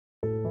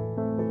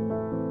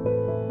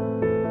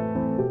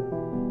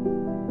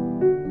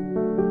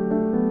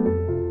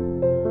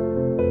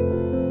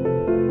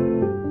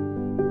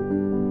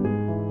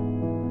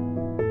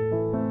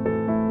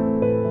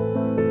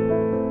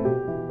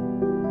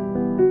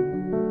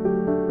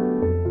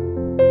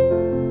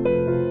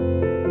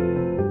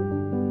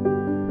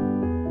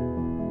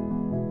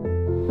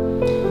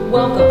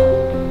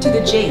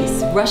the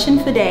JACE Russian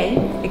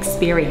Fede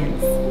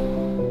experience.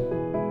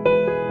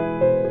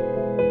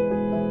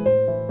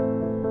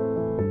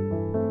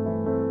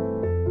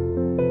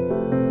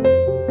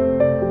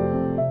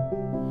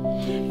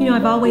 You know,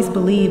 I've always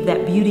believed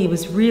that beauty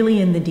was really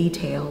in the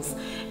details,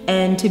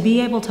 and to be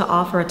able to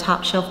offer a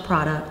top shelf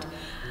product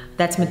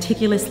that's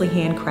meticulously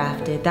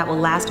handcrafted, that will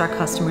last our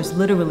customers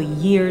literally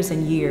years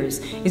and years,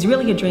 is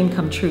really a dream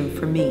come true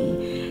for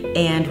me.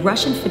 And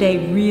Russian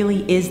Fede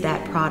really is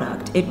that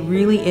product. It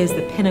really is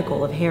the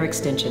pinnacle of hair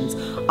extensions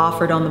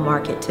offered on the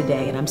market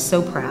today, and I'm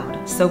so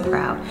proud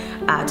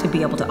to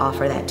be able to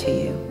offer that to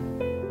you.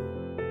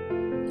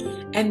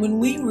 And when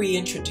we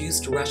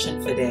reintroduced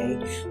Russian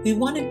Fede, we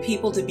wanted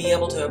people to be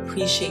able to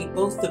appreciate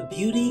both the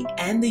beauty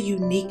and the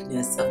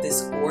uniqueness of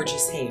this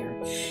gorgeous hair.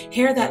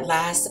 Hair that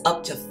lasts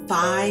up to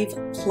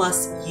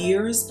 5+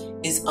 years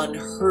is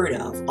unheard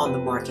of on the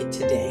market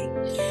today.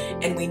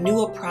 And we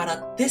knew a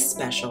product this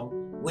special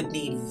would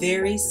need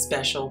very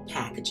special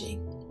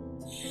packaging.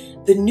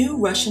 The new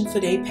Russian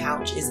Fede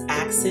pouch is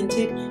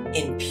accented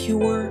in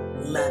pure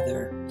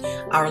leather.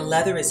 Our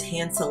leather is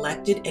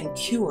hand-selected and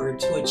cured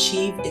to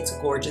achieve its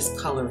gorgeous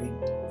coloring.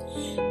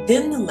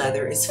 Then the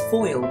leather is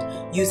foiled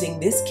using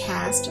this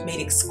cast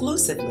made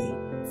exclusively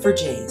for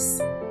JACE.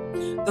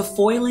 The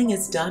foiling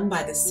is done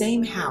by the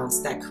same house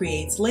that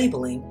creates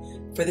labeling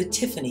for the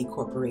Tiffany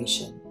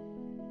Corporation.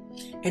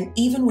 And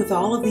even with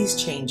all of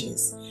these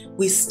changes,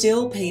 we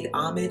still paid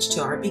homage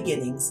to our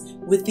beginnings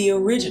with the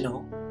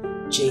original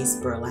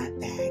JACE burlap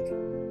bag.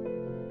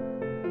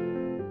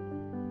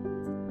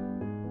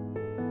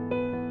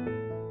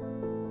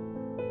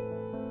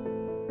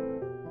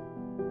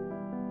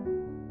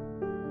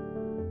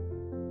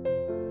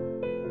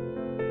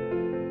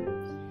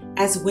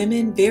 As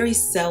women, very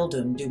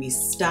seldom do we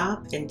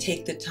stop and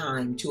take the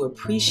time to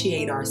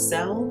appreciate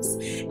ourselves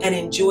and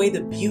enjoy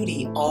the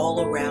beauty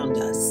all around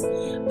us.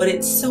 But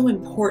it's so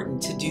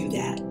important to do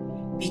that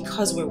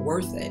because we're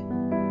worth it.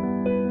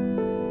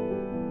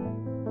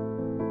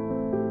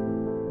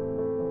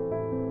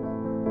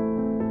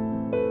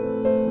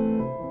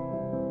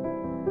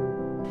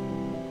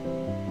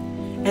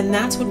 And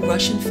that's what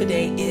Russian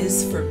Fede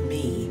is for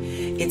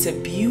me. It's a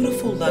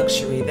beautiful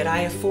luxury that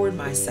I afford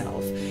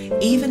myself.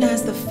 Even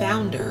as the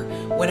founder,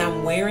 when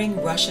I'm wearing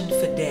Russian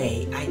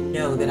Fede, I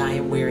know that I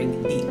am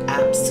wearing the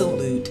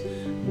absolute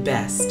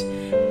best.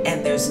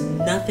 And there's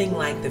nothing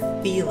like the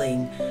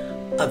feeling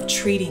of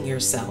treating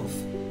yourself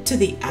to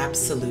the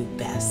absolute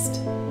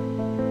best.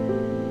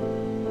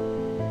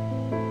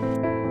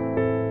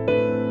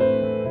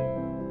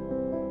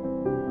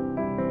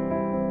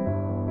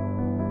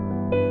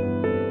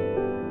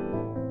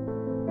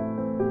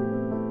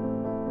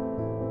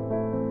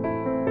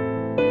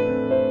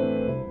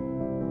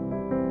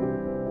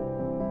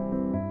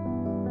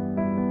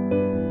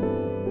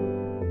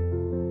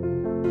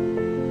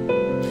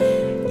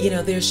 You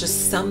know, there's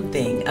just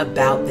something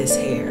about this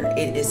hair.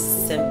 It is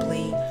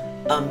simply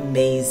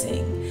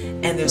amazing.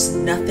 And there's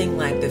nothing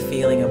like the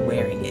feeling of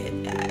wearing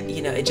it.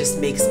 You know, it just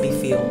makes me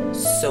feel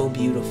so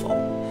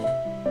beautiful.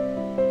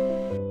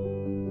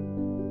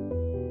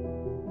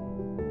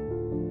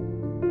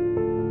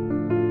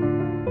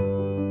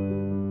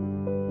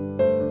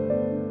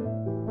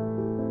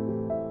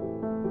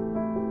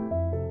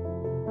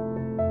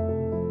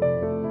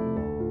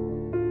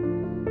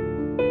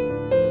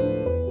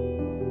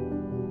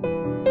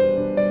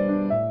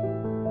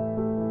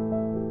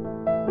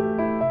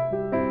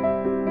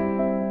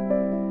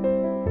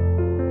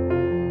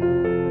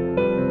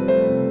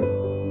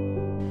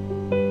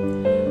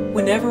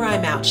 Whenever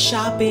I'm out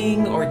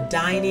shopping or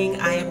dining,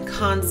 I am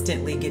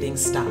constantly getting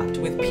stopped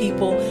with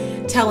people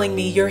telling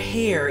me, your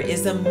hair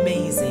is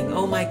amazing.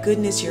 Oh my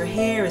goodness, your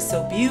hair is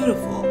so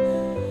beautiful.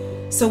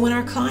 So when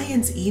our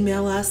clients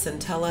email us and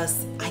tell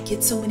us, I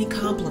get so many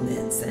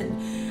compliments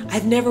and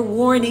I've never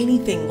worn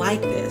anything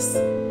like this,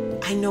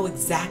 I know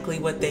exactly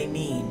what they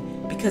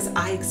mean because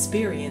I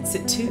experience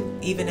it too,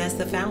 even as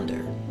the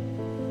founder.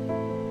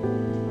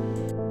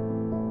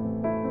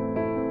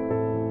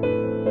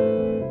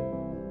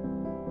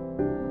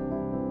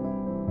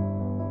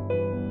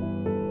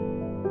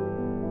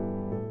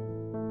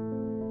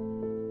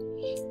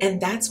 And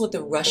that's what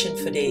the Russian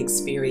Fede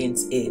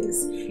experience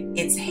is.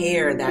 It's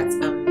hair that's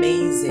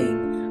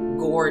amazing,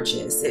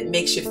 gorgeous. It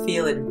makes you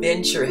feel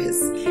adventurous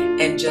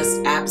and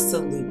just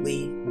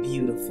absolutely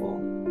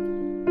beautiful.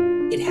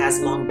 It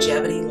has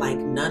longevity like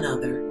none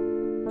other.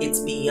 It's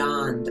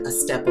beyond a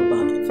step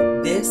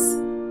above. This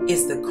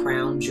is the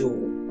crown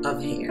jewel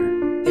of hair.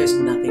 There's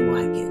nothing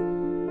like it.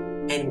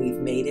 And we've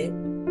made it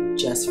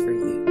just for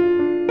you.